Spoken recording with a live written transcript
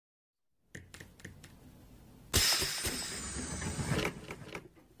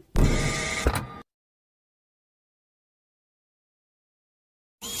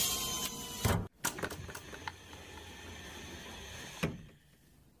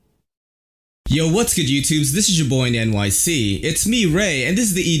Yo, what's good, YouTubes? This is your boy in NYC. It's me, Ray, and this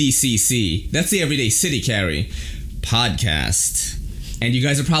is the EDCC. That's the Everyday City Carry podcast. And you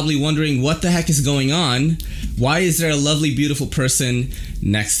guys are probably wondering what the heck is going on. Why is there a lovely, beautiful person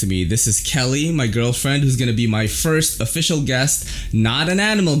next to me? This is Kelly, my girlfriend, who's going to be my first official guest. Not an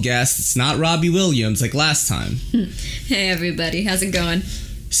animal guest. It's not Robbie Williams like last time. Hey, everybody. How's it going?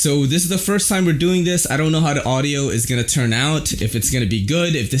 So this is the first time we're doing this. I don't know how the audio is going to turn out, if it's going to be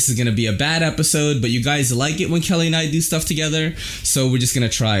good, if this is going to be a bad episode, but you guys like it when Kelly and I do stuff together, so we're just going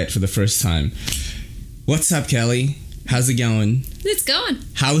to try it for the first time. What's up, Kelly? How's it going? It's going.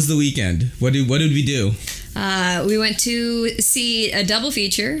 How was the weekend? What did we do? We went to see a double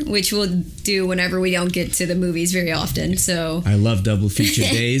feature, which we'll do whenever we don't get to the movies very often. So I love double feature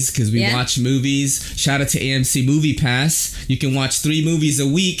days because we watch movies. Shout out to AMC Movie Pass. You can watch 3 movies a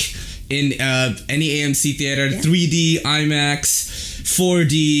week in any AMC theater. 3D, IMAX,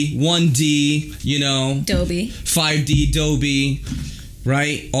 4D, 1D, you know. Dolby. 5D, Dolby,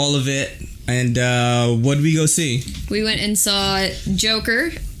 right? All of it. And what did we go see? We went and saw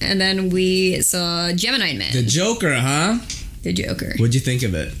Joker, and then we saw Gemini Man. The Joker, huh? The Joker. What'd you think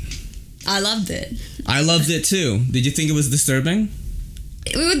of it? I loved it. I loved it too. Did you think it was disturbing?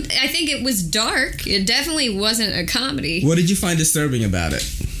 I think it was dark. It definitely wasn't a comedy. What did you find disturbing about it?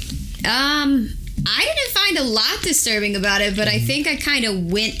 I didn't find a lot disturbing about it, but I think I kind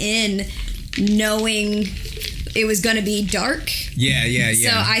of went in knowing it was going to be dark. Yeah.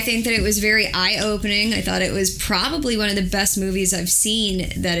 So I think that it was very eye-opening. I thought it was probably one of the best movies I've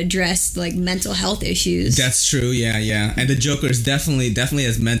seen that addressed like mental health issues. That's true. Yeah. And the Joker is definitely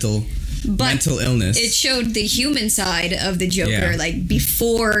has mental illness. It showed the human side of the Joker, like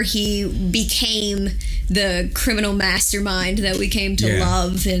before he became the criminal mastermind that we came to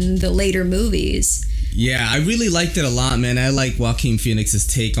love in the later movies. Yeah, I really liked it a lot, man. I like Joaquin Phoenix's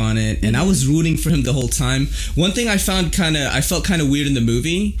take on it, and I was rooting for him the whole time. One thing I felt kind of weird in the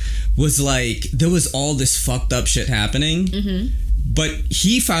movie was like there was all this fucked up shit happening, but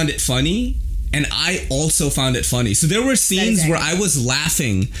he found it funny, and I also found it funny. So there were scenes where I was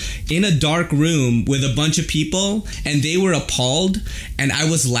laughing in a dark room with a bunch of people, and they were appalled, and I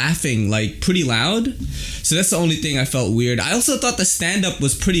was laughing like pretty loud. So that's the only thing I felt weird. I also thought the stand-up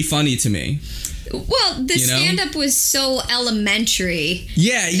was pretty funny to me. Well, the stand-up was so elementary.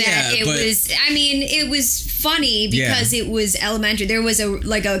 It was funny because it was elementary. There was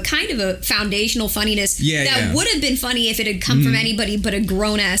a kind of a foundational funniness that would have been funny if it had come from anybody but a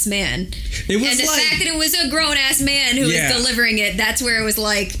grown-ass man. Fact that it was a grown-ass man who was delivering it, that's where it was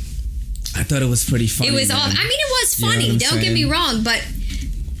like... I thought it was pretty funny. It was off. I mean, it was funny. You know Don't get me wrong, but...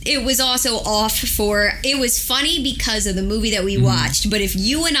 It was also off for... It was funny because of the movie that we watched. But if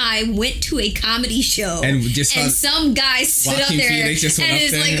you and I went to a comedy show and some guy stood up there and is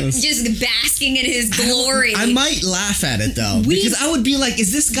just basking in his glory... I might laugh at it, though. Because I would be like,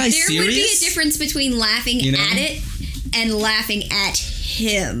 is this guy serious? There would be a difference between laughing at it and laughing at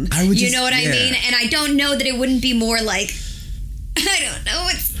him. You know what I mean? And I don't know that it wouldn't be more like... I don't know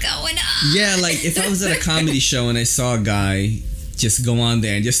what's going on. Yeah, like if I was at a comedy show and I saw a guy... just go on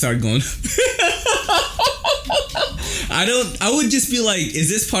there and just start going. I would just be like, is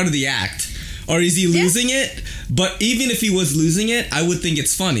this part of the act? Or is he losing it? But even if he was losing it, I would think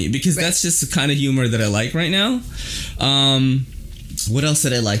it's funny because that's just the kind of humor that I like right now. What else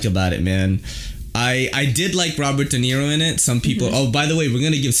did I like about it, man? I did like Robert De Niro in it. Some people... Oh, by the way, we're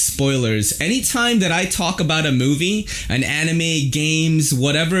going to give spoilers. Anytime that I talk about a movie, an anime, games,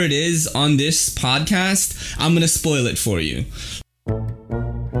 whatever it is on this podcast, I'm going to spoil it for you.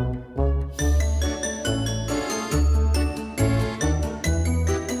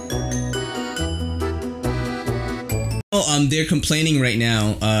 They're complaining right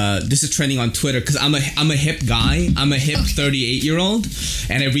now. This is trending on Twitter because I'm a hip guy. I'm a hip 38-year-old,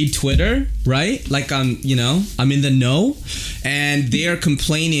 and I read Twitter, right? Like I'm in the know, and they are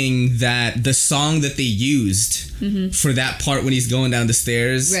complaining that the song that they used for that part when he's going down the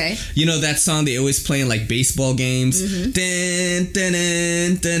stairs, right? You know that song they always play in like baseball games. Dun, dun,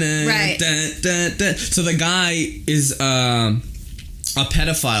 dun, dun, dun, right. Dun, dun, dun. So the guy is a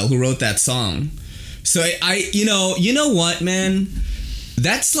pedophile who wrote that song. So you know what, man?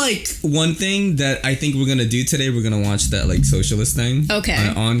 That's like one thing that I think we're gonna do today. We're gonna watch that like socialist thing,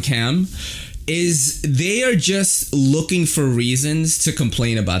 on cam. Is they are just looking for reasons to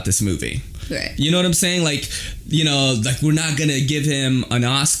complain about this movie. Right. You know what I'm saying? Like, like we're not gonna give him an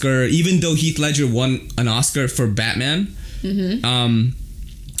Oscar, even though Heath Ledger won an Oscar for Batman.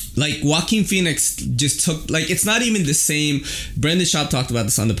 Like Joaquin Phoenix just took, like, it's not even the same. Brendan Schaub talked about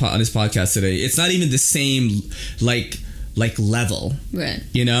this on his podcast today. It's not even the same like like level, right?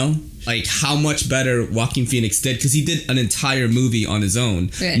 You know, like how much better Joaquin Phoenix did, because he did an entire movie on his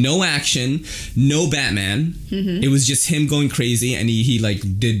own, right. No action, no Batman. It was just him going crazy, and he like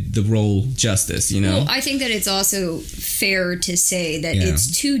did the role justice, you know. Well, I think that it's also fair to say that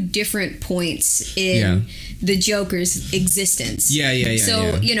it's two different points in the Joker's existence.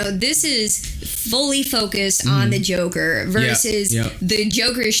 So, you know, this is fully focused on the Joker versus the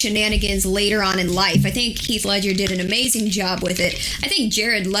Joker's shenanigans later on in life. I think Heath Ledger did an amazing job with it. I think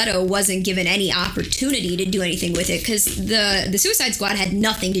Jared Leto wasn't given any opportunity to do anything with it, because the Suicide Squad had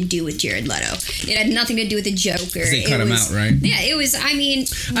nothing to do with Jared Leto. It had nothing to do with the Joker. They cut him out, right? Yeah, it was, I mean...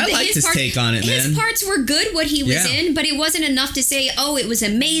 I liked his take on it, man. His parts were good, what he was in, but it wasn't enough to say, oh, it was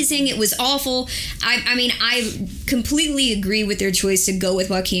amazing, it was awful. I mean, I completely agree with their choice to go with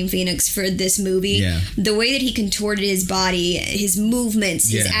Joaquin Phoenix for this movie. The way that he contorted his body, his movements,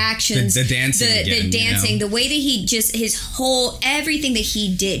 his actions, the dancing, the dancing, the way that he just, his whole, everything that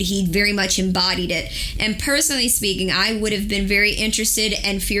he did, he very much embodied it. And personally speaking, I would have been very interested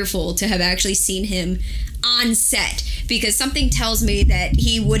and fearful to have actually seen him on set, because something tells me that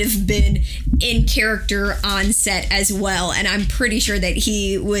he would have been in character on set as well, and I'm pretty sure that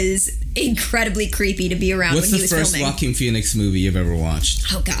he was incredibly creepy to be around when he was filming. What's the first Joaquin Phoenix movie you've ever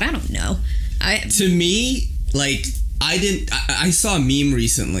watched? Oh God, I don't know. To me, like, I saw a meme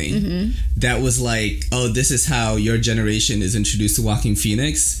recently that was like, oh, this is how your generation is introduced to Joaquin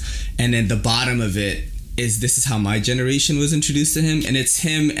Phoenix, and then the bottom of it is, this is how my generation was introduced to him, and it's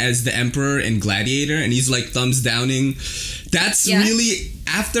him as the Emperor in Gladiator, and he's like thumbs downing. That's really,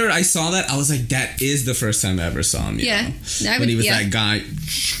 after I saw that, I was like, that is the first time I ever saw him. When he was that guy.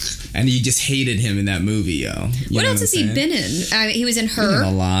 And you just hated him in that movie, yo. What else has he been in? He was in Her. A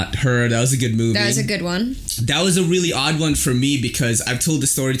lot. Her, that was a good movie. That was a good one. That was a really odd one for me, because I've told the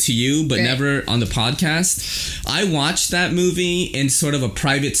story to you, but never on the podcast. I watched that movie in sort of a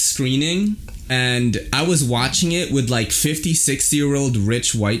private screening, and I was watching it with like 50, 60-year-old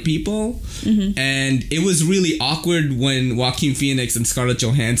rich white people. And it was really awkward when Joaquin Phoenix and Scarlett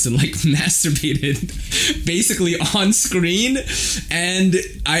Johansson like masturbated basically on screen. And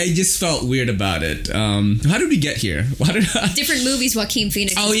I just felt weird about it. How did we get here? Different movies Joaquin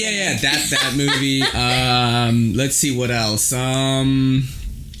Phoenix. Oh, yeah. That movie. Let's see what else.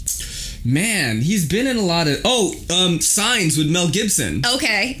 Man, he's been in a lot of... Signs with Mel Gibson.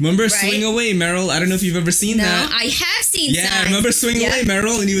 Okay. Remember Swing Away, Meryl? I don't know if you've ever seen that. No, I have seen Signs. Yeah, remember Swing Away,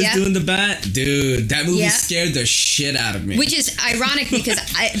 Meryl? And he was doing the bat? Dude, that movie scared the shit out of me. Which is ironic, because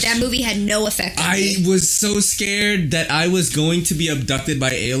that movie had no effect on me. I was so scared that I was going to be abducted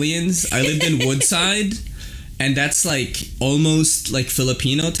by aliens. I lived in Woodside. And that's like almost like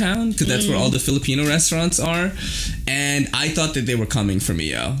Filipino town, because that's where all the Filipino restaurants are. And I thought that they were coming for me,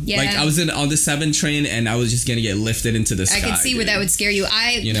 yo. Yeah. Like, I was on the 7 train, and I was just going to get lifted into the sky. I could see where that would scare you.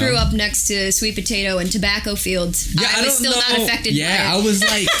 I grew up next to sweet potato and tobacco fields. Yeah, I was still not affected by it. Yeah, I was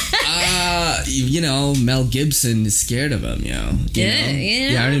like, Mel Gibson is scared of him, yo.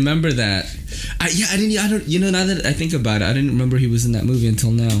 Yeah, I remember that. Now that I think about it, I didn't remember he was in that movie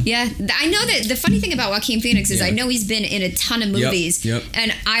until now. Yeah, I know that the funny thing about Joaquin Phoenix is I know he's been in a ton of movies,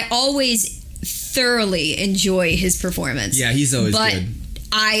 and I always thoroughly enjoy his performance. Yeah, he's always good. But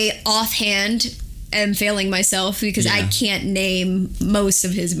I offhand am failing myself because I can't name most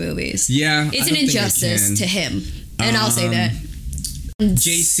of his movies. Yeah, it's an injustice to him, and I'll say that.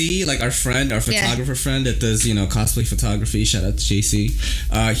 JC, like our photographer friend that does, cosplay photography, shout out to JC.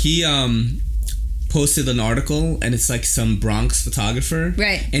 He posted an article, and it's like some Bronx photographer.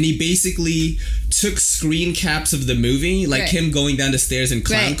 Right. And he basically took screen caps of the movie, like him going down the stairs in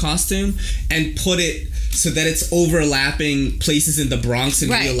clown costume, and put it so that it's overlapping places in the Bronx in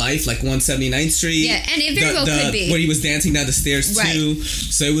real life, like 179th Street. Yeah, and it very well could be. Where he was dancing down the stairs too.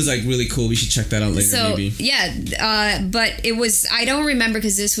 So it was like really cool. We should check that out later maybe. Yeah, but it was, I don't remember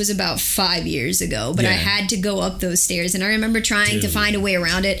because this was about 5 years ago, but I had to go up those stairs, and I remember trying to find a way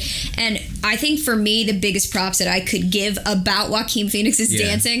around it. And I think for me, the biggest props that I could give about Joaquin Phoenix's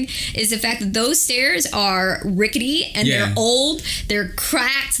dancing is the fact that those stairs are rickety, and they're old, they're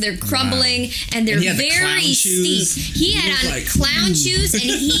cracked, they're crumbling, and they're very steep. He had on like, clown shoes, and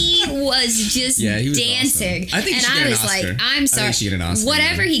he was just dancing. Awesome. I think I was like, I'm sorry.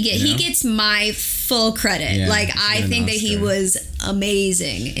 Whatever he gets, he gets my full credit. Yeah, like, I think that he was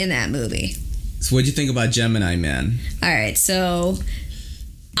amazing in that movie. So what'd you think about Gemini Man? All right, so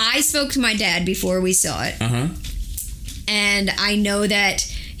I spoke to my dad before we saw it. And I know that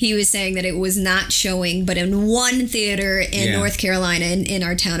he was saying that it was not showing, but in one theater in North Carolina, in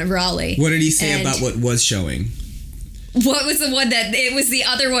our town of Raleigh. What did he say about what was showing? What was the one that it was the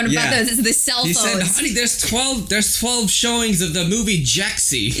other one about the cell phones? He said, honey, there's 12 showings of the movie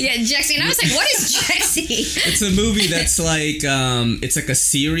Jexy. Yeah, Jexy. And I was like, what is Jexy? It's a movie that's like it's like a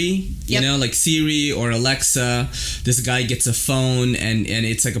Siri, you know, like Siri or Alexa. This guy gets a phone and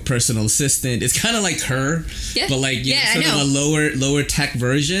it's like a personal assistant. It's kind of like her, but like sort of a lower tech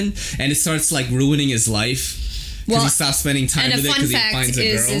version, and it starts like ruining his life. Well, he stops spending time with it because he finds a girl.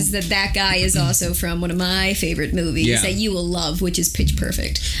 And a fun fact is that guy is also from one of my favorite movies that you will love, which is Pitch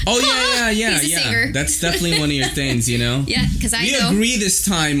Perfect. Oh, yeah. He's a singer. That's definitely one of your things, you know? Yeah, because we agree this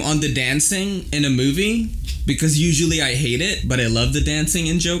time on the dancing in a movie, because usually I hate it, but I love the dancing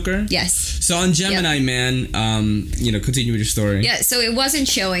in Joker. Yes. So on Gemini Man, continue with your story. Yeah, so it wasn't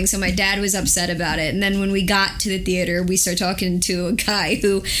showing, so my dad was upset about it. And then when we got to the theater, we started talking to a guy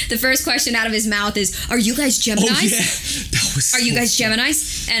who, the first question out of his mouth is, are you guys Geminis? Oh, yeah. That was Are you guys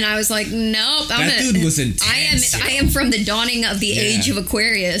Geminis? And I was like, nope. Dude was intense. I am from the dawning of the age of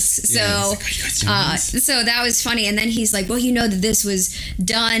Aquarius. So, so that was funny. And then he's like, well, you know that this was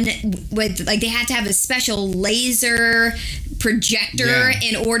done with, like, they had to have a special laser projector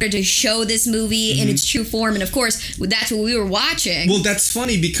in order to show this movie in its true form. And of course, that's what we were watching. Well, that's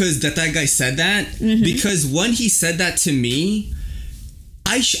funny because that guy said that, because when he said that to me,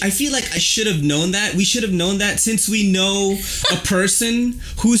 I feel like I should have known that. We should have known that since we know a person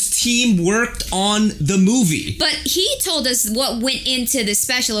whose team worked on the movie. But he told us what went into the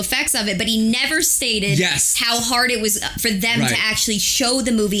special effects of it, but he never stated how hard it was for them to actually show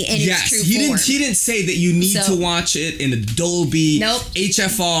the movie in its true form. He didn't say that you need to watch it in a Dolby,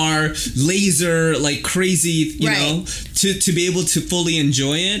 HFR, laser, like crazy, you know, to be able to fully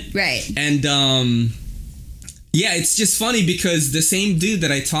enjoy it. Right. And, yeah, it's just funny because the same dude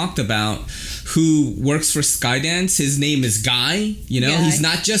that I talked about who works for Skydance, his name is Guy. You know, he's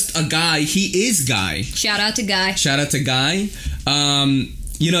not just a guy, he is Guy. Shout out to Guy.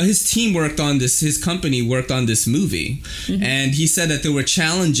 You know, his team worked on this, his company worked on this movie. And he said that there were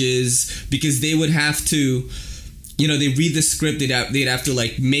challenges because they would have to, you know, they read the script, they'd have to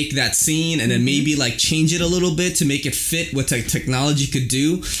like make that scene and then maybe like change it a little bit to make it fit what technology could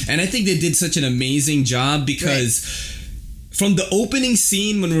do. And I think they did such an amazing job because from the opening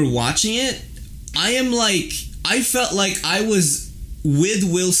scene when we were watching it, I felt like I was with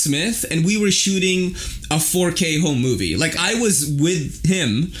Will Smith and we were shooting a 4K home movie. Like I was with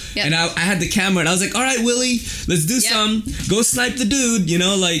him and I had the camera and I was like, all right, Willie, let's do some, go snipe the dude, you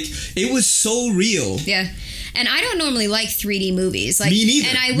know, like it was so real. Yeah. And I don't normally like 3D movies. Like, me neither.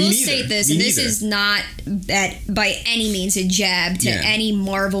 And I will state this, and this is not by any means a jab to any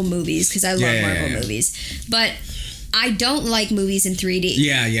Marvel movies, because I love Marvel movies. But I don't like movies in 3D.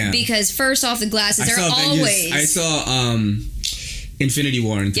 Yeah. Because first off, the glasses are always... I saw Infinity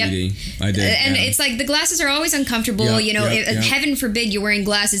War in 3D. I did. And it's like the glasses are always uncomfortable. You know, heaven forbid you're wearing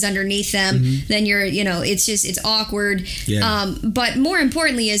glasses underneath them. Then you're, you know, it's awkward. But more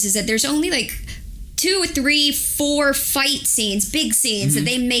importantly is that there's only like 2, 3, 4 fight scenes, big scenes that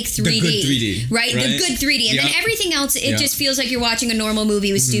they make 3D. The good 3D. Right? The good 3D. And then everything else, it just feels like you're watching a normal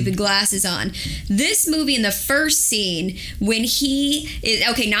movie with stupid glasses on. This movie in the first scene, when he is,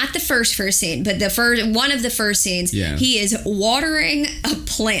 okay, not the first scene, but one of the first scenes, he is watering a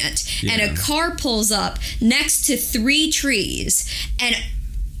plant and a car pulls up next to 3 trees and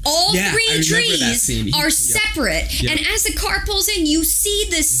all 3 trees are separate. And as the car pulls in, you see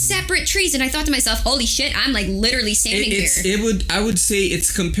the separate trees. And I thought to myself, holy shit, I'm like literally standing here. I would say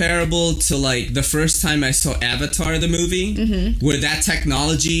it's comparable to like the first time I saw Avatar, the movie, where that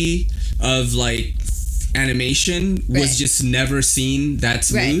technology of like animation was just never seen that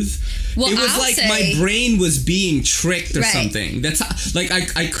smooth. Well, it was like my brain was being tricked or something. That's how, like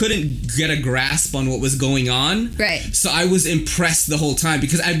I couldn't get a grasp on what was going on. So I was impressed the whole time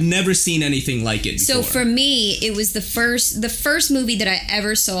because I've never seen anything like it before. So for me, it was the first movie that I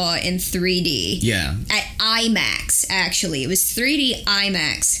ever saw in 3D. At IMAX, actually. It was 3D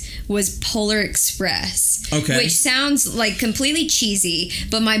IMAX. Was Polar Express. Which sounds like completely cheesy,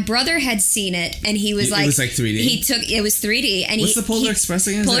 but my brother had seen it and he was like... It was like 3D? It was 3D. And what's the Polar Express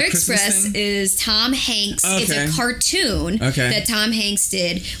again? Polar Express is Tom Hanks. It's a cartoon that Tom Hanks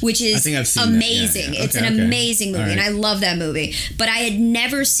did, which is amazing. It's an amazing movie, and I love that movie. But I had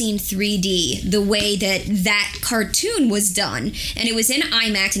never seen 3D the way that cartoon was done. And it was in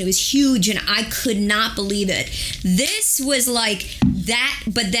IMAX, and it was huge, and I could not believe it. This was like that,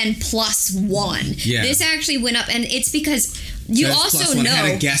 but then +1. This actually went up, and it's because you also know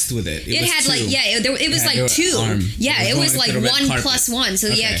had a guest with it. It had like it was like 2. Yeah, it was like 1 plus 1. So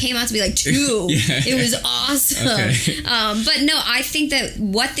yeah, it came out to be like 2. It was awesome. Okay. But no, I think that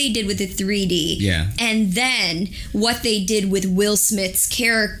what they did with the 3D, and then what they did with Will Smith's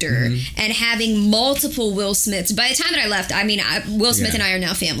character, and having multiple Will Smiths. By the time that I left, I mean Will Smith and I are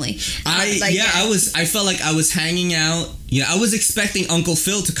now family. I felt like I was hanging out. Yeah, I was expecting Uncle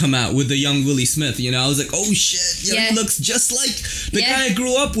Phil to come out with the young Willie Smith. You know, I was like, oh shit, he looks just like the guy I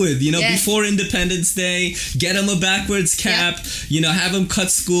grew up with. You know, before Independence Day, get him a backwards cap. You know, have him cut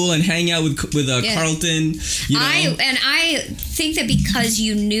school and hang out with Carlton. You know? I think that because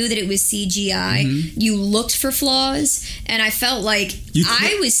you knew that it was CGI, you looked for flaws, and I felt like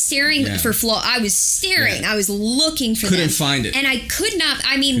I was staring for flaws. I was staring. I was looking for them. Couldn't find it, and I could not.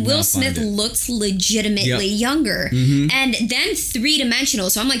 I mean, Will Smith looked legitimately younger. And then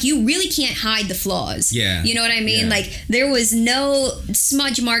 3-dimensional. So I'm like, you really can't hide the flaws. Yeah. You know what I mean? Like, there was no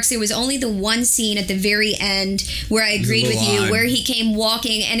smudge marks. There was only the one scene at the very end where I agreed with you, where he came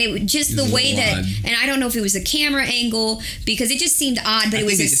walking, and it just the way that, and I don't know if it was a camera angle, because it just seemed odd, but it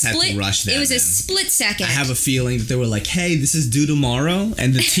was a split. It was a split second. I have a feeling that they were like, hey, this is due tomorrow,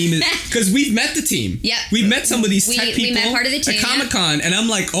 and the team is, because we've met the team. Yeah. We've met some of these tech people. We met part of the team. At Comic-Con, and I'm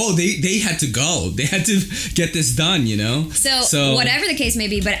like, oh, they had to go. They had to get this done, you know? So whatever the case may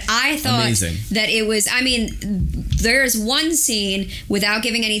be, but I thought that it was, I mean, there's one scene, without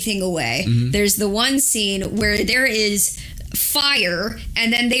giving anything away, there's the one scene where there is fire,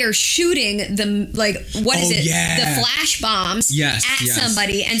 and then they are shooting the the flash bombs at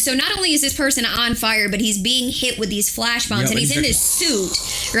somebody, and so not only is this person on fire, but he's being hit with these flash bombs, and he's in this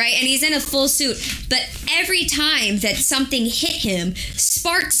suit, right, and he's in a full suit, but every time that something hit him,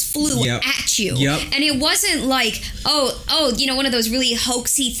 sparks flew at you, and it wasn't like oh you know, one of those really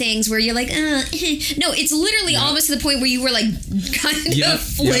hoaxy things where you're like no, it's literally almost to the point where you were like kind of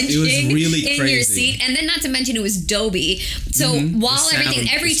flinching in your seat, and then not to mention it was Dolby. So while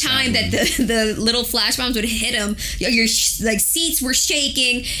every time that the little flash bombs would hit him, your like seats were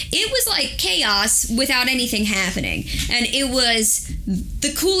shaking. It was like chaos without anything happening, and it was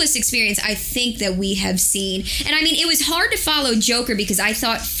the coolest experience I think that we have seen. And I mean, it was hard to follow Joker because I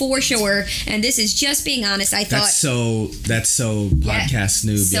thought for sure, and this is just being honest, I thought that's so podcast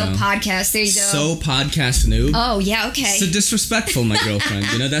noob. So podcast, there you go. So podcast noob. Oh yeah, okay. So disrespectful, my girlfriend.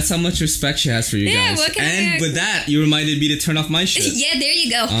 You know, that's how much respect she has for you guys. And with that, you reminded me to turn off my shit. Yeah, there you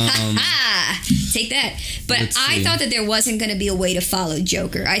go. Take that. But I thought that there wasn't going to be a way to follow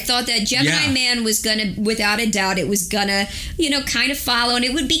Joker. I thought that Gemini Man was going to, without a doubt, it was going to, you know, kind of follow, and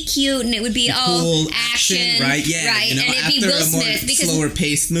it would be cute, and it would be cool action, right? Yeah, right. You know, and it'd be Will Smith, because slower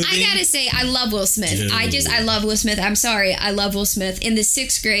paced movie. I gotta say, I love Will Smith. Dude. I love Will Smith. I'm sorry, I love Will Smith. In the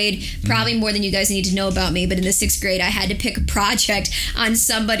 6th grade, probably more than you guys need to know about me, but in the 6th grade, I had to pick a project on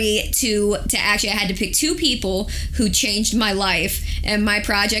somebody to actually, I had to pick 2 people who changed my life, and my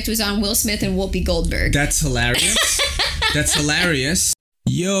project was on Will Smith and Whoopi Goldberg. That's hilarious. That's hilarious.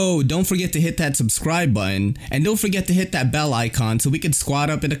 Yo, don't forget to hit that subscribe button, and don't forget to hit that bell icon so we can squad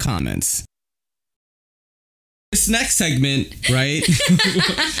up in the comments. This next segment, right?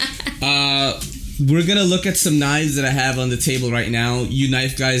 We're gonna look at some knives that I have on the table right now. You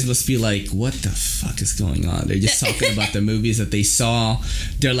knife guys must be like, what the fuck is going on? They're just talking about the movies that they saw.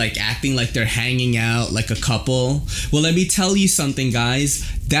 They're like acting like they're hanging out like a couple. Well, let me tell you something, guys.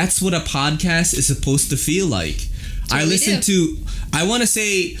 That's what a podcast is supposed to feel like. I want to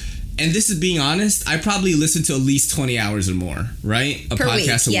say, and this is being honest, I probably listen to at least 20 hours or more, right? A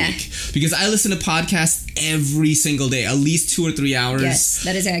podcast a week. Because I listen to podcasts every single day, at least 2 or 3 hours. Yes,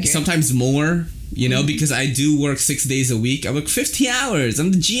 that is accurate. Sometimes more, you know, because I do work 6 days a week. I work 50 hours.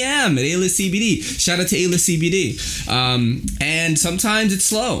 I'm the GM at A-List CBD. Shout out to A-List CBD. And sometimes it's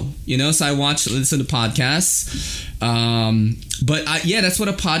slow, you know, so I listen to podcasts. But that's what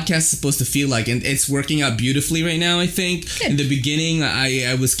a podcast is supposed to feel like, and it's working out beautifully right now. I think in the beginning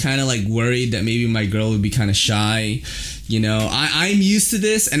I was kind of like worried that maybe my girl would be kind of shy. You know, I'm used to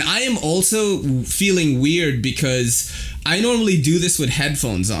this, and I am also feeling weird because I normally do this with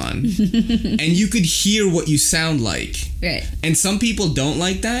headphones on, and you could hear what you sound like. Right. And some people don't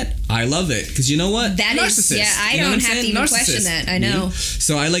like that. I love it because you know what? That narcissist. I don't have to even question that. I know. You know?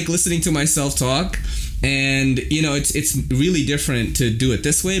 So I like listening to myself talk. And, you know, it's really different to do it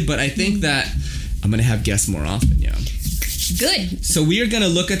this way, but I think that I'm going to have guests more often, yeah. Good. So we are going to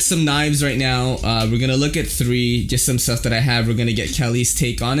look at some knives right now. We're going to look at 3, just some stuff that I have. We're going to get Kelly's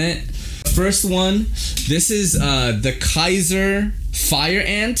take on it. First one, this is the Kizer Fire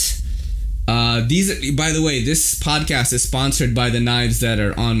Ant. These, by the way, this podcast is sponsored by the knives that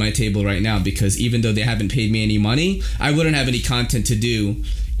are on my table right now, because even though they haven't paid me any money, I wouldn't have any content to do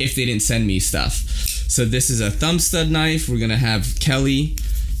if they didn't send me stuff. So this is a thumb stud knife. We're gonna have Kelly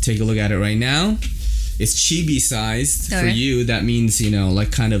take a look at it right now. It's chibi sized. For you, that means,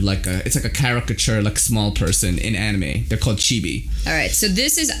 like kind of like it's like a caricature, like small person in anime. They're called chibi. All right, so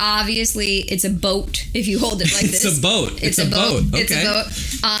this is obviously, it's a boat if you hold it like this. It's a boat. It's a boat. Okay. It's a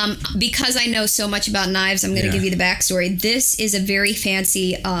boat. Because I know so much about knives, I'm going to give you the backstory. This is a very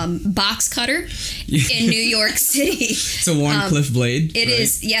fancy box cutter in New York City. It's a Wharncliffe blade. It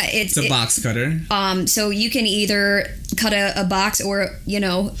is, yeah. It's a box cutter. So you can either cut a box or, defend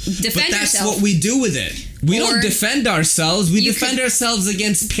yourself. But that's what we do with it. We don't defend ourselves. We defend ourselves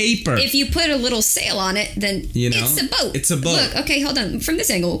against paper. If you put a little sail on it, then it's a boat. It's a boat. Look, okay, hold on. From this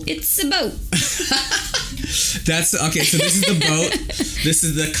angle, it's a boat. That's okay. So this is the boat. This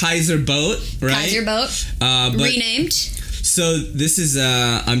is the Kaiser boat, right? Kaiser boat. Renamed. So this is,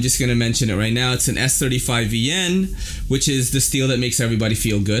 I'm just going to mention it right now. It's an S35VN, which is the steel that makes everybody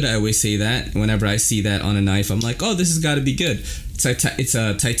feel good. I always say that. Whenever I see that on a knife, I'm like, oh, this has got to be good. It's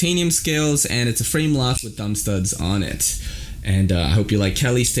a titanium scales, and it's a frame lock with thumb studs on it. And I hope you like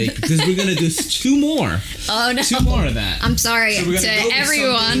Kelly's take, because we're going to do 2 more. Oh, no. 2 more of that. I'm sorry so to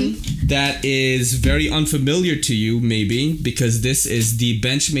everyone. That is very unfamiliar to you, maybe, because this is the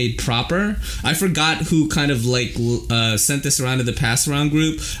Benchmade Proper. I forgot who kind of sent this around to the pass around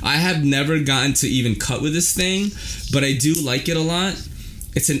group. I have never gotten to even cut with this thing, but I do like it a lot.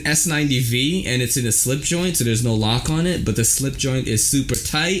 It's an S90V, and it's in a slip joint, so there's no lock on it, but the slip joint is super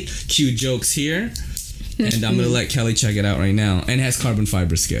tight. Cue jokes here. And I'm going to let Kelly check it out right now. And it has carbon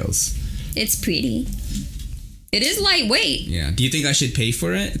fiber scales. It's pretty. It is lightweight. Yeah. Do you think I should pay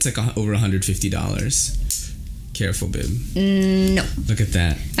for it? It's like over $150. Careful, babe. No. Look at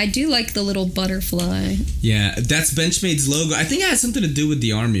that. I do like the little butterfly. Yeah, that's Benchmade's logo. I think it has something to do with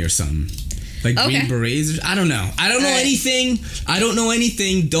the army or something. Like Green Berets. I don't know. I don't know anything. I don't know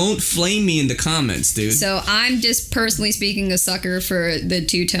anything. Don't flame me in the comments, dude. So I'm just personally speaking a sucker for the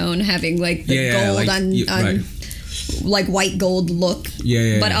two-tone, having like the gold on like white gold look.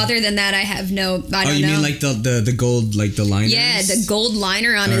 Yeah. But other than that, I have no. I don't know. Oh, you mean like the gold, like the liners? Yeah, the gold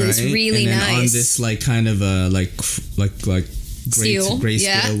liner on it is really and then nice. on this like kind of like gray steel,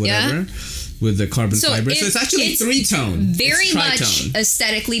 whatever. Yeah. With the carbon fiber. So it's actually 3-tone. Very much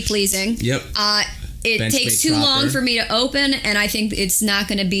aesthetically pleasing. Yep. It takes too long for me to open, and I think it's not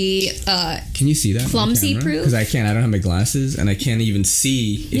going to be can you see that clumsy proof? Because I can't. I don't have my glasses, and I can't even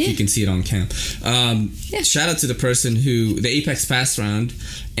see if you can see it on cam. Shout out to the person the Apex Pass Round,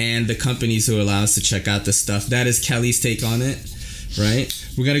 and the companies who allow us to check out the stuff. That is Kelly's take on it, right?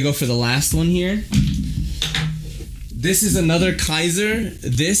 We're going to go for the last one here. This is another Kaiser.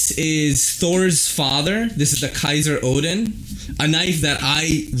 This is Thor's father. This is the Kaiser Odin. A knife that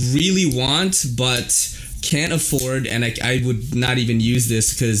I really want, but can't afford. And I would not even use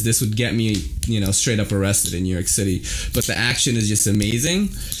this because this would get me, straight up arrested in New York City. But the action is just amazing.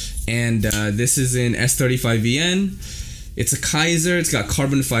 And this is in S35VN. It's a Kaiser. It's got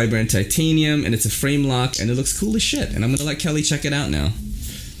carbon fiber and titanium. And it's a frame lock. And it looks cool as shit. And I'm going to let Kelly check it out now.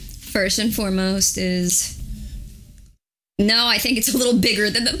 First and foremost is... No, I think it's a little bigger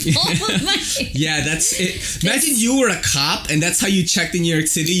than the palm of my hand. Yeah, that's it. Imagine you were a cop and that's how you checked in New York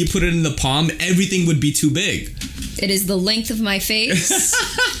City. You put it in the palm, everything would be too big. It is the length of my face.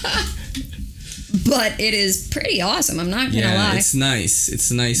 But it is pretty awesome. I'm not going to lie. It's nice.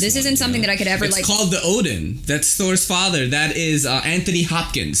 It's nice. This isn't something that I could ever It's called the Odin. That's Thor's father. That is Anthony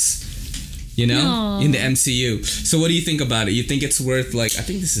Hopkins. In the MCU. So what do you think about it? You think it's worth I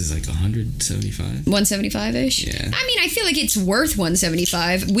think this is like 175? 175-ish? Yeah. I mean, I feel like it's worth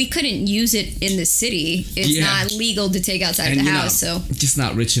 175. We couldn't use it in the city. It's not legal to take outside the house, so. Just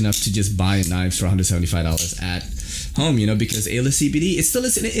not rich enough to just buy knives for $175 at home, because A-list CBD, it's still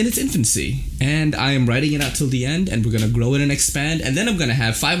in its infancy. And I am writing it out till the end, and we're going to grow it and expand, and then I'm going to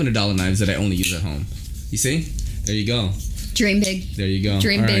have $500 knives that I only use at home. You see? There you go. Dream big. There you go.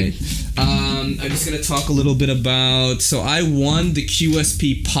 Dream big. I'm just going to talk a little bit about... So I won the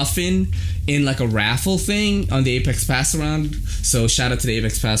QSP Puffin in a raffle thing on the Apex Pass Round. So shout out to the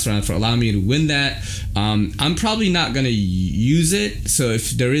Apex Pass Round for allowing me to win that. I'm probably not going to use it. So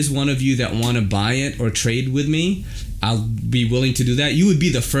if there is one of you that want to buy it or trade with me, I'll be willing to do that. You would be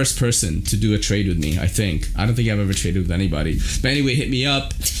the first person to do a trade with me, I think. I don't think I've ever traded with anybody. But anyway, hit me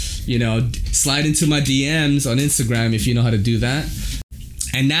up. Slide into my DMs on Instagram if you know how to do that.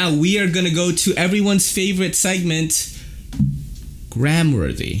 And now we are going to go to everyone's favorite segment,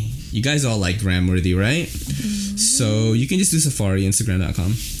 Gramworthy. You guys all like Gramworthy, right? So you can just do Safari,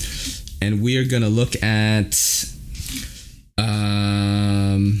 Instagram.com. and we are gonna look at.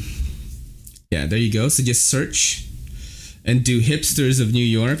 Yeah, there you go. So just search and do hipsters of New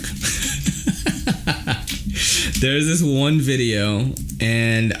York. There's this one video,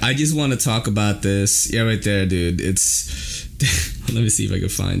 and I just want to talk about this. Yeah, right there, dude. It's. Let me see if I can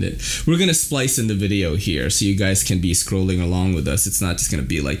find it. We're gonna splice in the video here, so you guys can be scrolling along with us. It's not just gonna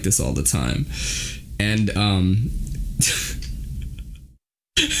be like this all the time. And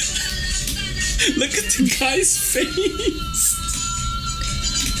look at the guy's face.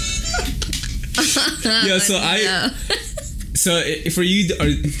 Yeah, so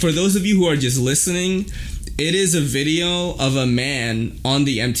for those of you who are just listening, it is a video of a man on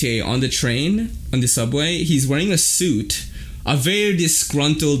the MTA, on the train, on the subway. He's wearing a suit, a very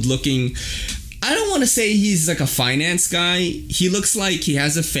disgruntled looking. I don't want to say he's like a finance guy. He looks like he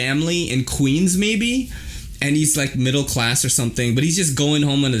has a family in Queens maybe, and he's like middle class or something, but he's just going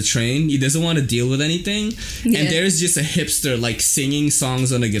home on the train. He doesn't want to deal with anything. Yeah. And there's just a hipster like singing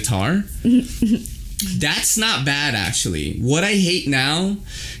songs on a guitar. That's not bad, actually. What I hate now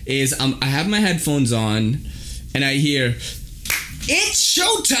is I have my headphones on and I hear, "It's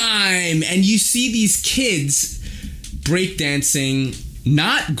showtime!" And you see these kids breakdancing.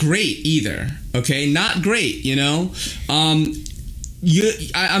 Not great either, okay? Not great, you know? I'm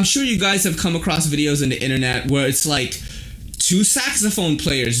sure you guys have come across videos on the internet where it's like two saxophone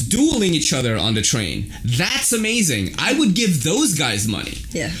players dueling each other on the train. That's amazing. I would give those guys money.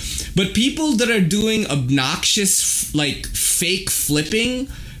 Yeah. But people that are doing obnoxious, like, fake flipping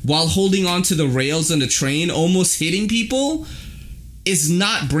while holding onto the rails on the train, almost hitting people, is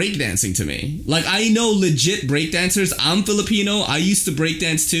not breakdancing to me. Like, I know legit breakdancers. I'm Filipino. I used to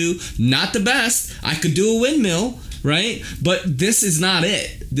breakdance too. Not the best. I could do a windmill, right? But this is not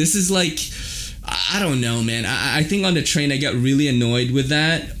it. This is like, I don't know, man. I think on the train I got really annoyed with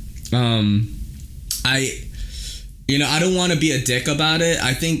that. I don't want to be a dick about it.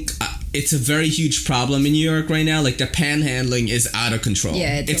 I think it's a very huge problem in New York right now. Like, the panhandling is out of control.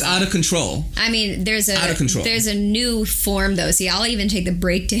 Yeah, it's out of control. I mean, there's out of control. There's a new form though. See, I'll even take the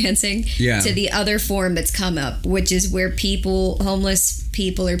breakdancing to the other form that's come up, which is where homeless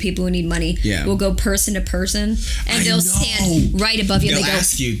people or people who need money will go person to person, and they'll stand right above you. They'll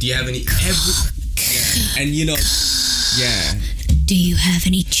ask you, "Do you have any?" And you know, do you have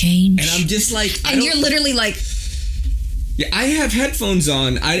any change? And I'm just like, and you're literally like. Yeah, I have headphones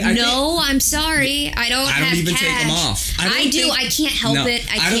on. I'm sorry. I don't even cash. take them off. I do. I can't help it.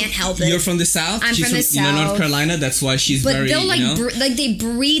 I can't help it. You're from the South? I'm from the South. North Carolina. That's why she's very, they'll they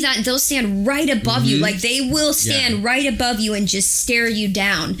breathe on. They'll stand right above you. Like, they will stand right above you and just stare you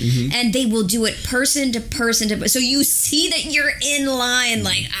down. And they will do it person to person. So you see that you're in line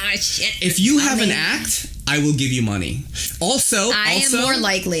like, shit. If you have an act, I will give you money. Also, I am more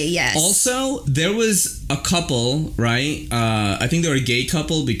likely, yes. Also, there was a couple, right? I think they were a gay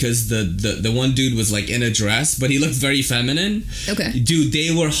couple because the one dude was like in a dress, but he looked very feminine. Okay. Dude,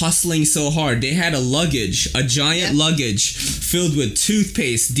 they were hustling so hard. They had a giant luggage filled with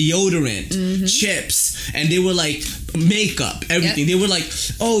toothpaste, deodorant, chips, and they were like makeup, everything. They were like,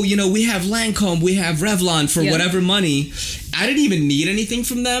 "Oh, we have Lancome, we have Revlon for whatever money." I didn't even need anything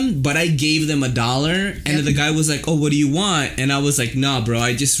from them, but I gave them $1, and the guy was like, "Oh, what do you want?" And I was like, "Nah, bro,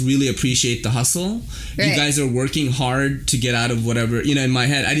 I just really appreciate the hustle. Right. You guys are working hard to get out of whatever," in my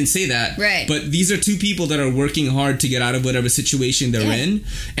head, I didn't say that. Right. But these are two people that are working hard to get out of whatever situation they're in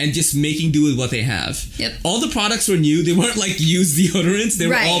and just making do with what they have. Yep. All the products were new. They weren't like used deodorants. They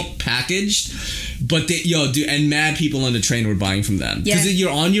were all packaged. But and mad people on the train were buying from them. Because you're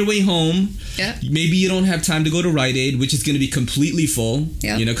on your way home. Yeah. Maybe you don't have time to go to Rite Aid, which is going to be completely full.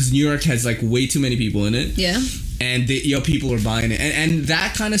 Yeah. Because New York has like way too many people in it. Yeah. And people are buying it. And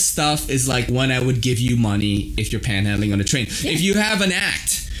that kind of stuff is like when I would give you money if you're panhandling on a train. Yeah. If you have an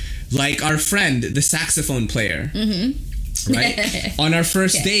act, like our friend, the saxophone player. Right? On our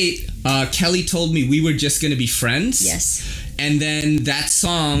first date, Kelly told me we were just going to be friends. Yes. And then that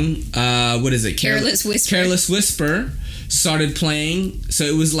song, what is it? Careless Whisper. Careless Whisper started playing. So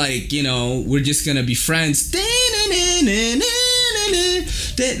it was like, we're just going to be friends.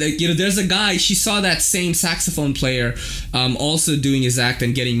 There's a guy, she saw that same saxophone player also doing his act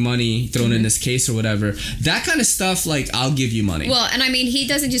and getting money thrown in his case or whatever. That kind of stuff, like, I'll give you money. Well, and I mean, he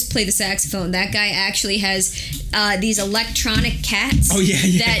doesn't just play the saxophone. That guy actually has these electronic cats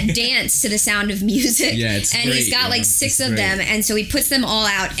that dance to the sound of music. Yeah, it's and great, he's got like 6 of them, and so he puts them all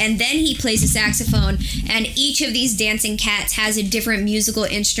out, and then he plays the saxophone, and each of these dancing cats has a different musical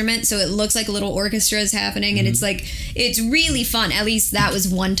instrument, so it looks like a little orchestra is happening, and it's like, it's really fun. at least that was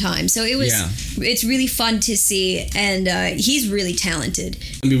one time. So it was, it's really fun to see, and he's really talented.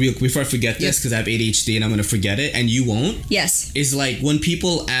 Before I forget this, because I have ADHD and I'm going to forget it, and you won't. Yes. Is like when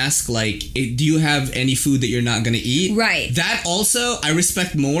people ask, like, do you have any food that you're not going to eat? Right. That also I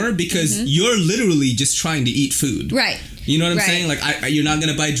respect more, because you're literally just trying to eat food. Right. You know what I'm saying? Like, you're not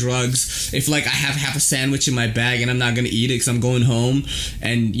going to buy drugs. If, like, I have half a sandwich in my bag and I'm not going to eat it because I'm going home,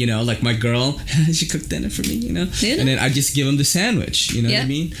 and, you know, like, my girl, she cooked dinner for me, you know? Yeah. And then I just give them the sandwich, you know what I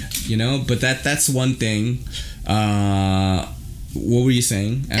mean? You know? But that's one thing. What were you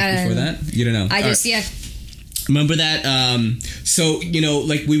saying before that? You don't know. Remember that? So, you know,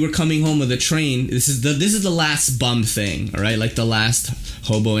 like, we were coming home with a train. This is the last bum thing, all right? Like, the last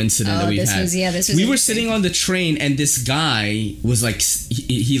hobo incident that we've had. We were sitting on the train, and this guy was like,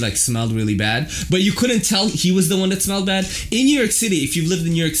 he like smelled really bad, but you couldn't tell he was the one that smelled bad. In New York City, if you've lived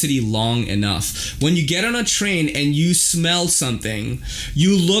in New York City long enough, when you get on a train and you smell something,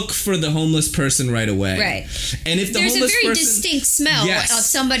 you look for the homeless person right away. Right. And if there's a very distinct smell of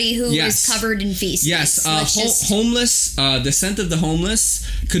somebody who is covered in feces. Yes. Homeless, the scent of the homeless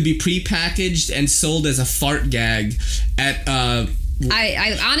could be prepackaged and sold as a fart gag at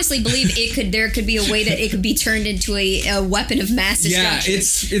I honestly believe there could be a way that it could be turned into a weapon of mass destruction. Yeah,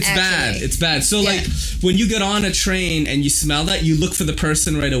 it's bad. It's bad. So like, when you get on a train and you smell that, you look for the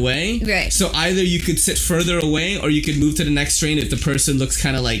person right away. Right. So either you could sit further away, or you could move to the next train if the person looks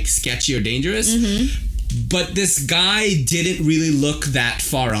kind of like sketchy or dangerous. But this guy didn't really look that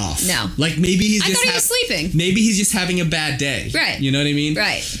far off. No. Like, maybe he's just... I thought he was sleeping. Maybe he's just having a bad day. Right. You know what I mean?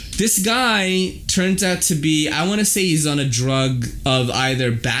 Right. This guy turns out to be... I want to say he's on a drug of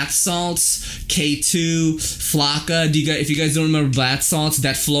either bath salts, K2, Flocka. If you guys don't remember bath salts,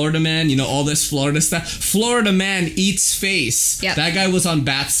 that Florida man, you know, all this Florida stuff. Florida man eats face. Yep. That guy was on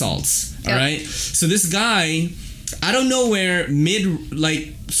bath salts. All right? So this guy... I don't know where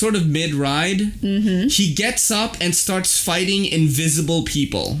sort of mid-ride, he gets up and starts fighting invisible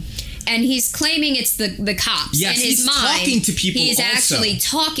people. And he's claiming it's the cops. Yes, in his he's mind, talking to people. He's also actually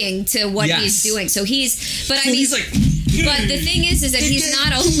talking to what he's doing. So he's like, but the thing is that he's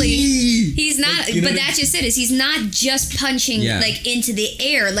not but that's just it, is he's not just punching like into the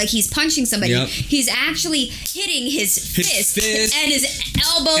air like he's punching somebody. He's actually hitting his fist and his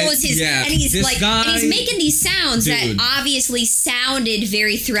elbows, and he's making these sounds that obviously sounded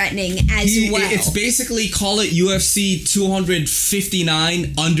very threatening as well. It's basically, call it UFC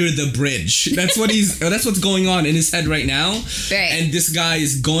 259 under the bridge. That's what's going on in his head right now. Right. And this guy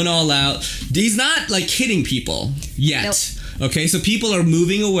is going all out. He's not like hitting people yet. Nope. Okay, so people are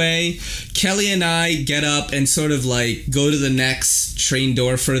moving away. Kelly and I get up and sort of like go to the next train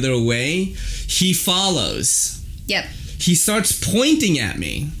door further away. He follows. Yep. He starts pointing at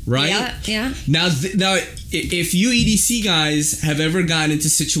me, right? Yeah. Now, if you EDC guys have ever gotten into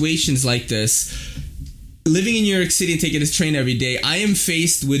situations like this, living in New York City and taking this train every day, I am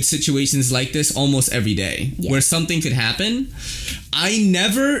faced with situations like this almost every day, where something could happen. I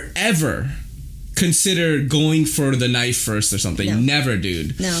never, ever consider going for the knife first or something. No. Never,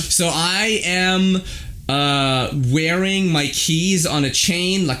 dude. No. So I am wearing my keys on a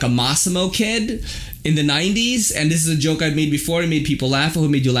chain like a Massimo kid in the 90s, and this is a joke I've made before. It made people laugh. I hope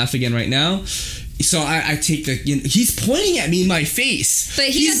it made you laugh again right now. So I take he's pointing at me in my face. But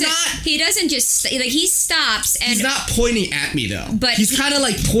he doesn't just, like, he stops and... He's not pointing at me, though. But he's kind of,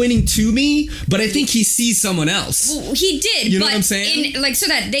 like, pointing to me, but I think he sees someone else. Well, he did, you know what I'm saying? So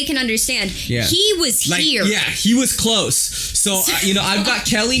that they can understand, he was here. Yeah, he was close. So, I've got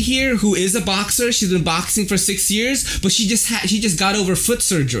Kelly here, who is a boxer. She's been boxing for 6 years, but she just got over foot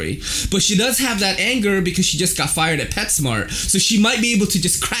surgery. But she does have that anger because she just got fired at PetSmart. So she might be able to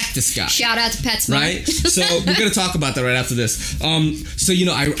just crack this guy. Shout out to PetSmart. Right? So we're going to talk about that right after this. So,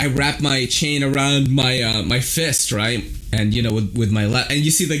 I wrap my chain around my fist, right? And, with my left. And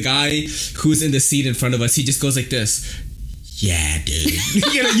you see the guy who's in the seat in front of us, he just goes like this. Yeah, dude.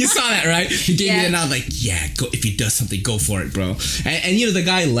 You saw that, right? He gave me a nod like, yeah, go, if he does something, go for it, bro. And the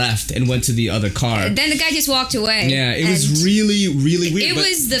guy left and went to the other car. Then the guy just walked away. Yeah, it was really, really weird. It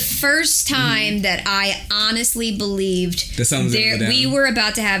was the first time that I honestly believed we were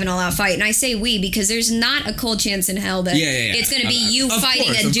about to have an all-out fight. And I say we because there's not a cold chance in hell that it's going to be you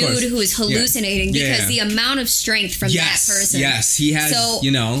fighting a dude who is hallucinating because the amount of strength from that person. Yes, he has,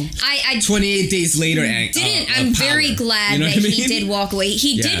 28 days later. I'm very glad he did walk away.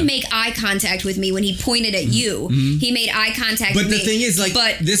 He did make eye contact with me when he pointed at you. He made eye contact with me. But the thing is,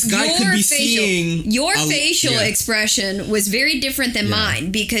 this guy could be seeing... Your facial expression was very different than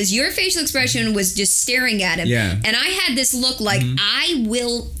mine because your facial expression was just staring at him. Yeah. And I had this look like, I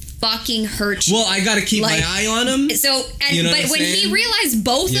will fucking hurt you. Well, I gotta keep my eye on him. So, but when he realized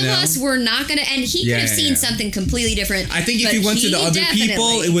both of us were not gonna, and he could have seen something completely different. I think if he went to the other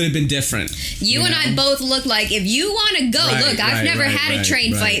people, it would have been different. You and I both look like, if you want to go, look, I've never had a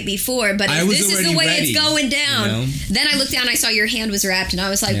train fight before, but if this is the way it's going down, then I looked down, I saw your hand was wrapped, and I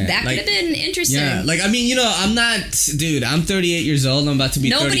was like, that could have been interesting. Yeah, like, I mean, I'm not, dude, I'm 38 years old, I'm about to be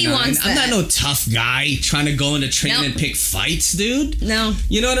 39. Nobody wants that. I'm not no tough guy trying to go into training and pick fights, dude. No.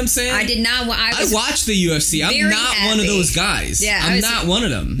 You know what I'm saying? I did not. I watched the UFC. I'm not one of those guys. Yeah, I'm not one of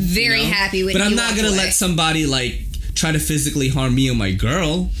them. Very happy with you. But I'm not going to let somebody, like, try to physically harm me or my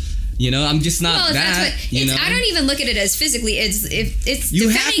girl. I'm just not that. I don't even look at it as physically. It's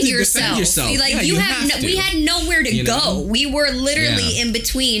defending yourself. Like we had nowhere to go. We were literally in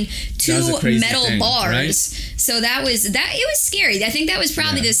between two metal bars. Right? So that was It was scary. I think that was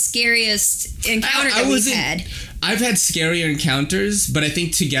probably the scariest encounter that we've had. I've had scarier encounters, but I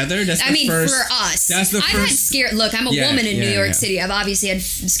think together that's the first. For us, that's the I've first. Look, I'm a woman in New York City. I've obviously had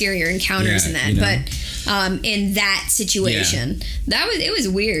scarier encounters in that, but in that situation, it was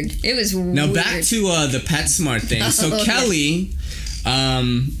weird. It was now weird. Back to the PetSmart thing. So Kelly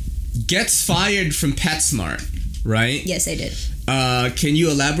gets fired from PetSmart, right? Yes, I did. Can you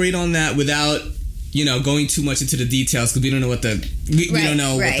elaborate on that without going too much into the details, because we don't know what we don't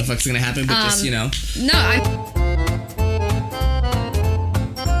know what the fuck's gonna happen, but just No,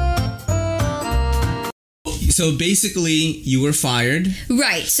 So basically, you were fired.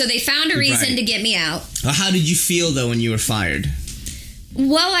 Right. So they found a reason to get me out. How did you feel, though, when you were fired?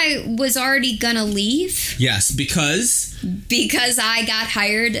 Well, I was already gonna leave. Yes, because I got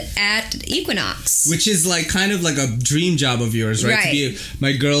hired at Equinox, which is like kind of like a dream job of yours, right? Right.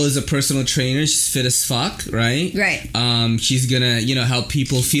 My girl is a personal trainer. She's fit as fuck, right? Right. She's gonna help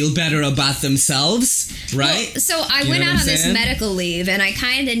people feel better about themselves, right? Well, so I went out on this medical leave, and I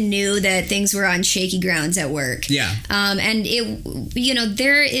kind of knew that things were on shaky grounds at work. Yeah. And it,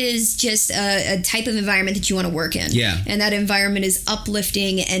 there is just a type of environment that you want to work in. Yeah. And that environment is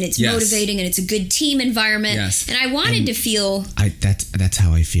uplifting, and it's motivating, and it's a good team environment. Yes. And I wanted to feel. That's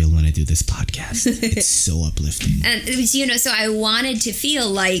how I feel when I do this podcast. It's so uplifting. And it was, so I wanted to feel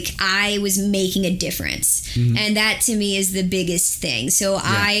like I was making a difference, and that to me is the biggest thing. So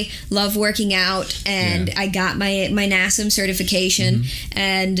I love working out, and I got my NASM certification,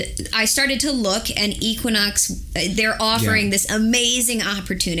 and I started to look, and Equinox, they're offering this amazing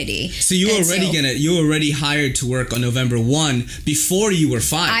opportunity. So you were already hired to work on November 1 before you were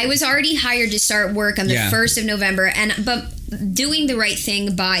fired. I was already hired to start work on the 1st of November, but doing the right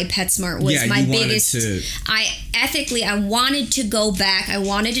thing by PetSmart was my biggest. I wanted to go back. I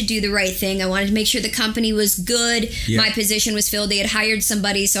wanted to do the right thing. I wanted to make sure the company was good. My position was filled. They had hired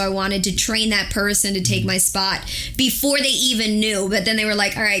somebody, so I wanted to train that person to take my spot before they even knew. But then they were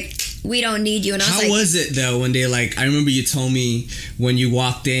like, all right, we don't need you. And I was How was it though when they I remember you told me when you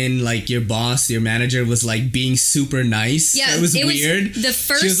walked in, like your boss, your manager was like being super nice. Yeah, it was weird. Was the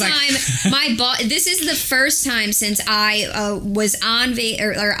first time my boss. This is the first time since I was on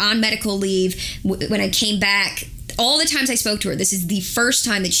on medical leave when I came back. All the times I spoke to her, this is the first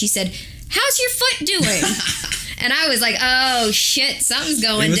time that she said, "How's your foot doing?" And I was like, oh, shit, something's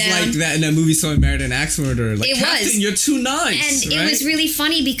going down. It was like that in that movie, So I Married an Axe Murderer. Like, Captain, you're too nice. And it was really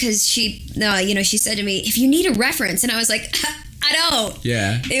funny because she said to me, if you need a reference. And I was like, I don't.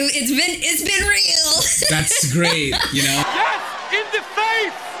 Yeah. It's been real. That's great, Yes, in the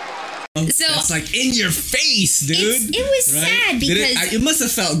face. So it's like in your face, dude. It was sad because it must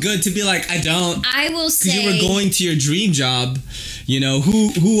have felt good to be like, I don't. I will say, because you were going to your dream job.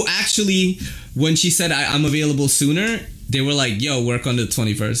 Who actually, when she said I'm available sooner, they were like, yo, work on the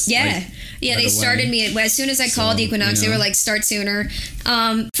 21st. Yeah. They started me as soon as I called Equinox. They were like, start sooner.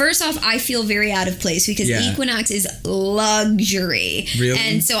 First off, I feel very out of place because Equinox is luxury. Really?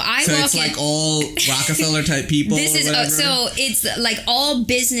 And so it's like all Rockefeller type people. This is so it's like all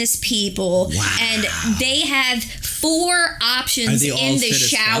business people. Wow. And they have 4 options in the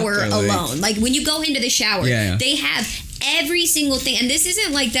shower alone. Like when you go into the shower, they have every single thing, and this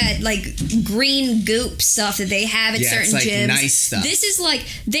isn't like that green goop stuff that they have at certain gyms. Nice stuff. This is like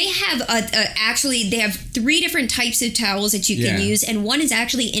they have actually they have 3 different types of towels that you can use, and one is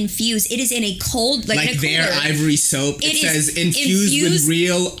actually infused. It is in a cold in a their ivory soap. It says infused with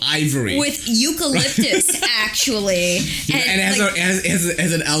real ivory with eucalyptus actually, and it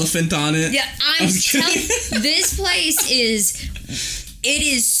has an elephant on it. Yeah, I'm telling this place is. It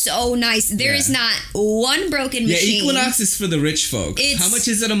is so nice. There is not one broken machine. Yeah, Equinox is for the rich folks. How much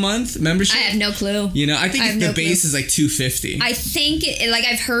is it a month membership? I have no clue. You know, I think the base is like $250. I think,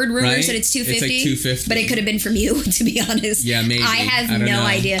 I've heard rumors that it's $250. It's like $250. But it could have been from you, to be honest. Yeah, maybe. I have no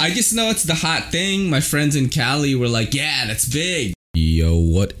idea. I just know it's the hot thing. My friends in Cali were like, yeah, that's big. Yo,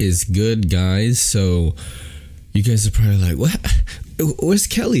 what is good, guys? So, you guys are probably like, what? Where's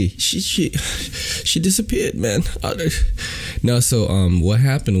Kelly? She disappeared, man. No, so what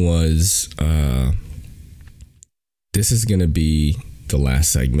happened was this is gonna be the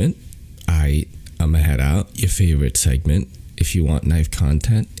last segment. I'm gonna head out. Your favorite segment. If you want knife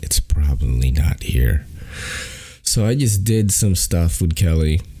content, it's probably not here. So I just did some stuff with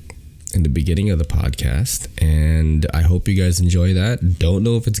Kelly in the beginning of the podcast, and I hope you guys enjoy that. Don't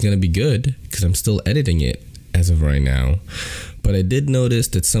know if it's gonna be good because I'm still editing it as of right now. But I did notice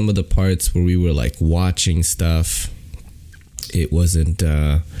that some of the parts where we were like watching stuff, it wasn't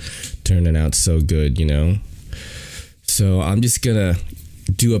turning out so good, you know? So I'm just gonna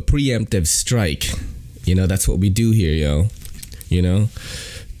do a preemptive strike. You know, that's what we do here, yo. You know?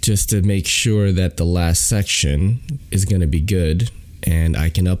 Just to make sure that the last section is gonna be good and I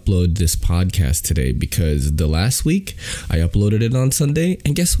can upload this podcast today, because the last week I uploaded it on Sunday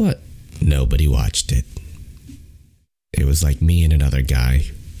and guess what? Nobody watched it. It was like me and another guy.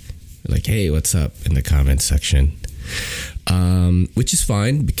 Like, hey, what's up in the comment section? Which is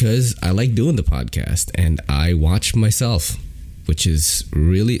fine because I like doing the podcast and I watch myself, which is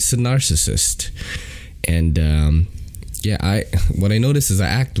really, it's a narcissist. And what I notice is I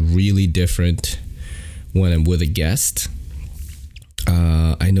act really different when I'm with a guest.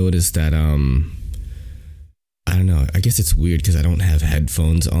 I noticed that, I don't know, I guess it's weird because I don't have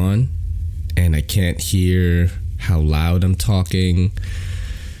headphones on and I can't hear how loud I'm talking.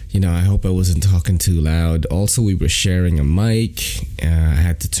 You know, I hope I wasn't talking too loud. Also, we were sharing a mic. I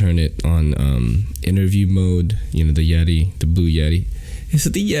had to turn it on interview mode. You know, the Yeti, the Blue Yeti. Is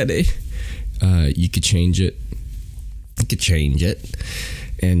it the Yeti? You could change it.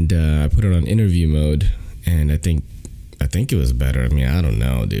 And I put it on interview mode, and I think it was better. I mean, I don't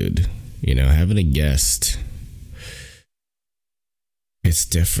know, dude. You know, having a guest, it's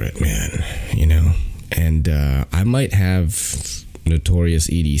different, man. You know. And I might have Notorious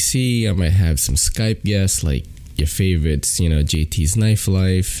EDC. I might have some Skype guests like your favorites, you know, JT's Knife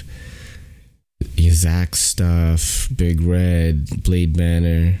Life, Zach stuff, Big Red, Blade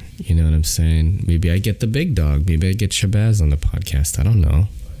Banner. You know what I'm saying? Maybe I get the big dog. Maybe I get Shabazz on the podcast. I don't know.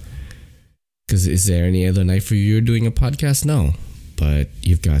 Because is there any other knife reviewer doing a podcast? No. But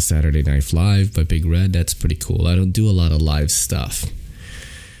you've got Saturday Knife Live by Big Red. That's pretty cool. I don't do a lot of live stuff.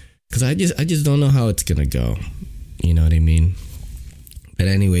 Because I just don't know how it's going to go. You know what I mean? But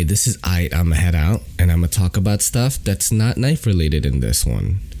anyway, this is I'm going to head out and I'm going to talk about stuff that's not knife related in this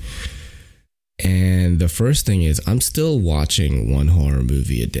one. And the first thing is I'm still watching one horror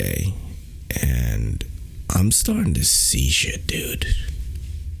movie a day. And I'm starting to see shit, dude.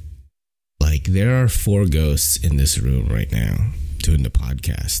 Like, there are 4 ghosts in this room right now doing the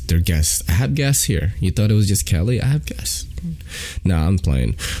podcast. They're guests. I have guests here. You thought it was just Kelly? I have guests. No, I'm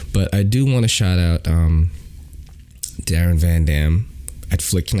playing. But I do want to shout out Darren Van Dam at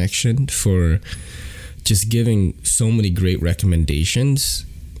Flick Connection for just giving so many great recommendations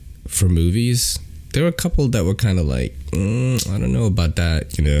for movies. There were a couple that were kind of like, I don't know about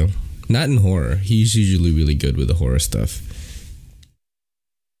that, you know. Not in horror. He's usually really good with the horror stuff.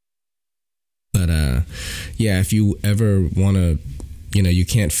 But yeah, if you ever want to, you know, you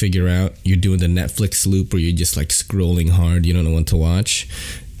can't figure out, you're doing the Netflix loop or you're just like scrolling hard, you don't know what to watch.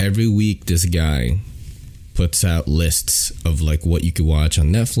 Every week this guy puts out lists of like what you could watch on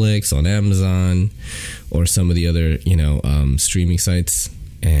Netflix, on Amazon, or some of the other, you know, streaming sites.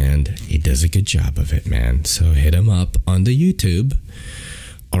 And he does a good job of it, man. So hit him up on the YouTube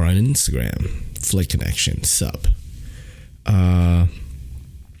or on Instagram. Flick Connection, sub.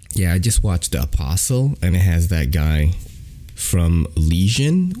 Yeah, I just watched The Apostle, and it has that guy from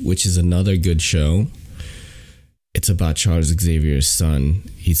Legion, which is another good show. It's about Charles Xavier's son.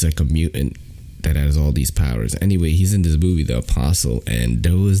 He's like a mutant that has all these powers. Anyway, he's in this movie, The Apostle, and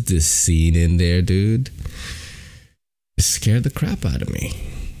there was this scene in there, dude. It scared the crap out of me.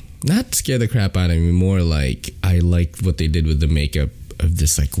 Not scared the crap out of me, more like I liked what they did with the makeup of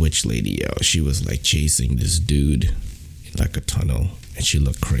this like witch lady. Yo, she was like chasing this dude in like a tunnel, and she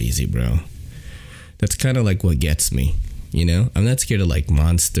looked crazy, bro. That's kind of like what gets me, you know? I'm not scared of like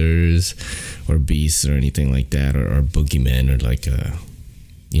monsters or beasts or anything like that, or boogeymen, or like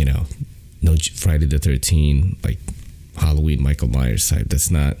you know, no Friday the 13th, like Halloween Michael Myers type. That's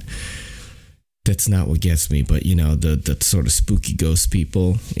not that's not what gets me. But, you know, the sort of spooky ghost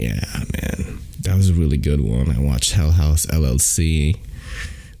people. Yeah, man. That was a really good one. I watched Hell House LLC,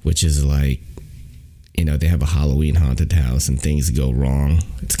 which is like, you know, they have a Halloween haunted house and things go wrong.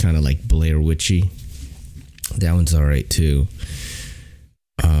 It's kind of like Blair Witchy. That one's all right, too.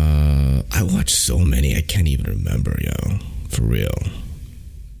 I watched so many, I can't even remember, yo. For real.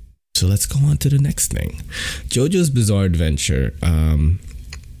 So let's go on to the next thing. JoJo's Bizarre Adventure.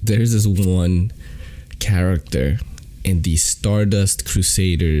 There's this one character in the Stardust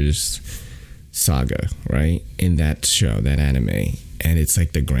Crusaders saga, right? In that show, that anime. And it's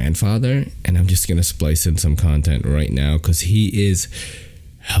like the grandfather. And I'm just going to splice in some content right now because he is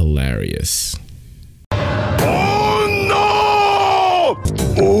hilarious. Oh no!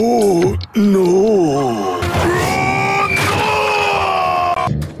 Oh no! Oh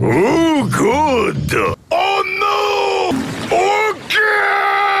no! Oh good! Oh no! Okay!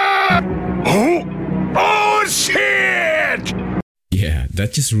 Oh shit! Yeah,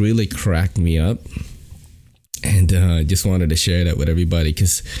 that just really cracked me up. And I just wanted to share that with everybody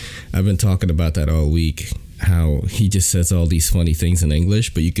because I've been talking about that all week. How he just says all these funny things in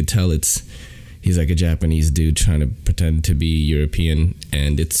English, but you could tell he's like a Japanese dude trying to pretend to be European,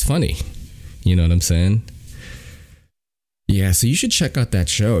 and it's funny. You know what I'm saying? Yeah, so you should check out that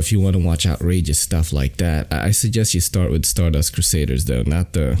show if you want to watch outrageous stuff like that. I suggest you start with Stardust Crusaders, though,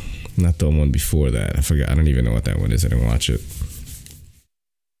 not the one before that. I forgot. I don't even know what that one is. I didn't watch it.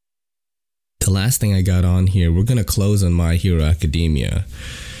 The last thing I got on here, we're going to close on My Hero Academia.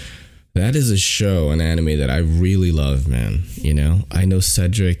 That is a show, an anime that I really love, man. You know, I know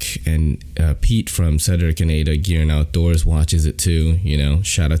Cedric and Pete from Cedric and Ada Gear and Outdoors watches it too. You know,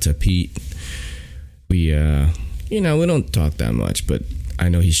 shout out to Pete. We, you know, we don't talk that much, but I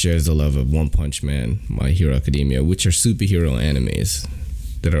know he shares the love of One Punch Man, My Hero Academia, which are superhero animes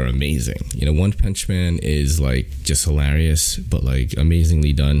that are amazing. You know, One Punch Man is like just hilarious, but like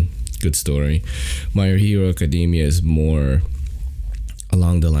amazingly done. Good story. My Hero Academia is more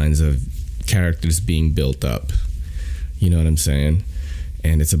along the lines of characters being built up. You know what I'm saying?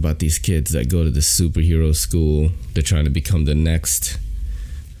 And it's about these kids that go to the superhero school. They're trying to become the next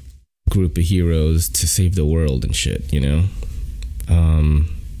group of heroes to save the world and shit, you know?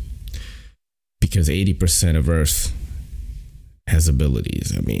 Because 80% of Earth has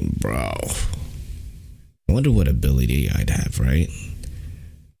abilities. I mean, bro. I wonder what ability I'd have, right?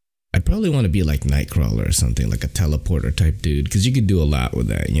 I'd probably want to be like Nightcrawler or something, like a teleporter type dude, because you could do a lot with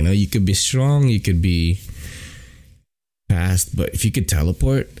that, you know? You could be strong, you could be fast, but if you could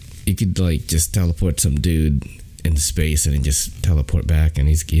teleport, you could like just teleport some dude into space and then just teleport back and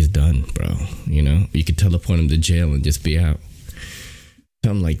he's done, bro, you know? You could teleport him to jail and just be out.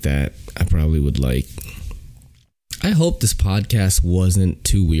 Something like that, I probably would like. I hope this podcast wasn't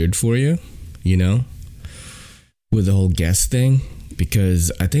too weird for you, you know? With the whole guest thing.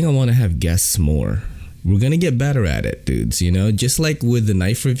 Because I think I want to have guests more. We're going to get better at it, dudes. You know, just like with the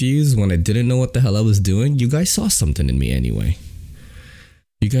knife reviews, when I didn't know what the hell I was doing, you guys saw something in me anyway.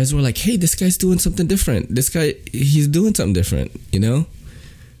 You guys were like, hey, this guy's doing something different. This guy, he's doing something different, you know?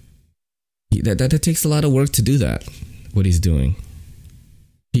 That takes a lot of work to do that, what he's doing.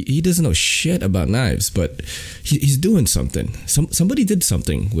 He doesn't know shit about knives, but he's doing something. Somebody did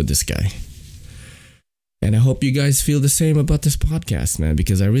something with this guy. And I hope you guys feel the same about this podcast, man,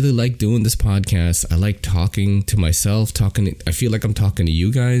 because I really like doing this podcast. I like talking to myself, I feel like I'm talking to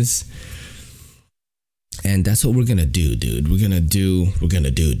you guys. And that's what we're going to do, dude. We're going to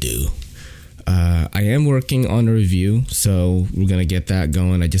do. I am working on a review, so we're going to get that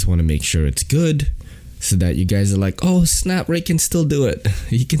going. I just want to make sure it's good so that you guys are like, oh, snap, Ray can still do it.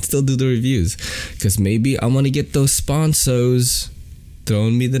 He can still do the reviews. Because maybe I want to get those sponsors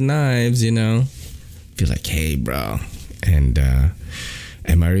throwing me the knives, you know. Be like, hey, bro, and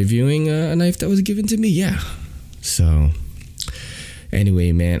am I reviewing a knife that was given to me? Yeah. So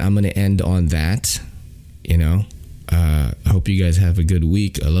anyway, man, I'm gonna end on that. You know, I hope you guys have a good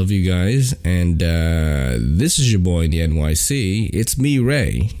week. I love you guys, and this is your boy in the NYC. It's me,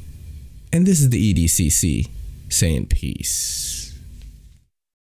 Ray, and this is the EDCC saying peace.